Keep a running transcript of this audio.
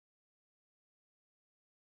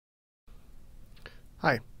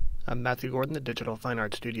Hi, I'm Matthew Gordon, the Digital Fine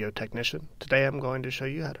Art Studio Technician. Today I'm going to show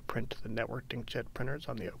you how to print the networked inkjet printers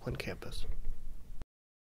on the Oakland campus.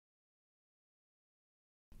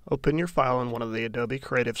 Open your file in one of the Adobe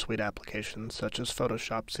Creative Suite applications, such as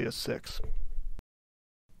Photoshop CS6.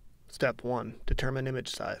 Step 1. Determine image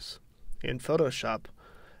size. In Photoshop,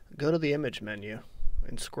 go to the Image menu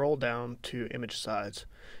and scroll down to Image Size.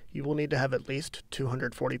 You will need to have at least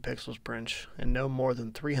 240 pixels per inch and no more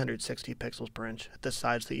than 360 pixels per inch at the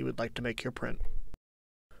size that you would like to make your print.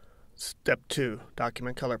 Step 2.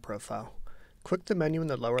 Document Color Profile. Click the menu in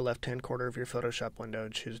the lower left-hand corner of your Photoshop window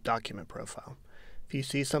and choose Document Profile. If you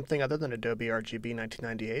see something other than Adobe RGB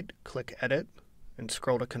 1998, click Edit and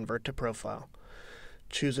scroll to Convert to Profile.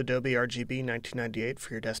 Choose Adobe RGB 1998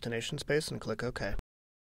 for your destination space and click OK.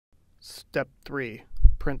 Step 3.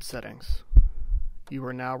 Print Settings. You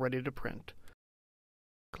are now ready to print.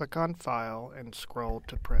 Click on File and scroll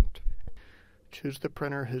to Print. Choose the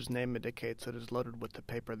printer whose name indicates it is loaded with the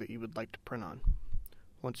paper that you would like to print on.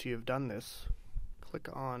 Once you have done this, click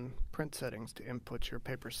on Print Settings to input your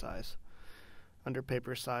paper size. Under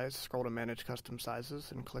Paper Size, scroll to Manage Custom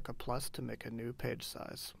Sizes and click a plus to make a new page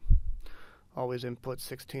size. Always input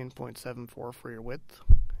 16.74 for your width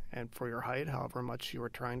and for your height, however much you are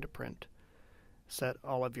trying to print. Set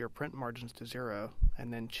all of your print margins to 0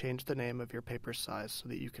 and then change the name of your paper size so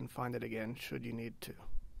that you can find it again should you need to.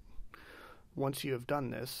 Once you have done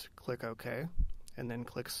this, click OK and then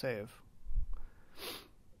click Save.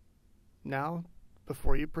 Now,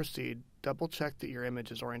 before you proceed, double check that your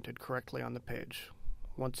image is oriented correctly on the page.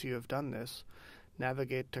 Once you have done this,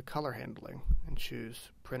 navigate to Color Handling and choose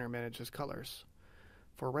Printer Manages Colors.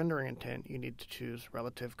 For rendering intent, you need to choose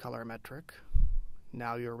Relative Color Metric.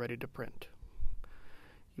 Now you are ready to print.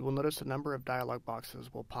 You will notice a number of dialog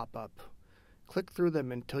boxes will pop up. Click through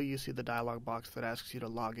them until you see the dialog box that asks you to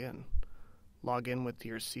log in. Log in with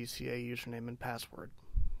your CCA username and password.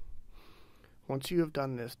 Once you have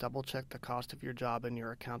done this, double check the cost of your job and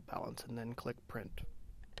your account balance and then click Print.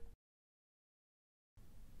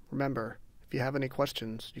 Remember, if you have any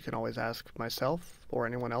questions, you can always ask myself or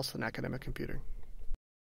anyone else in academic computing.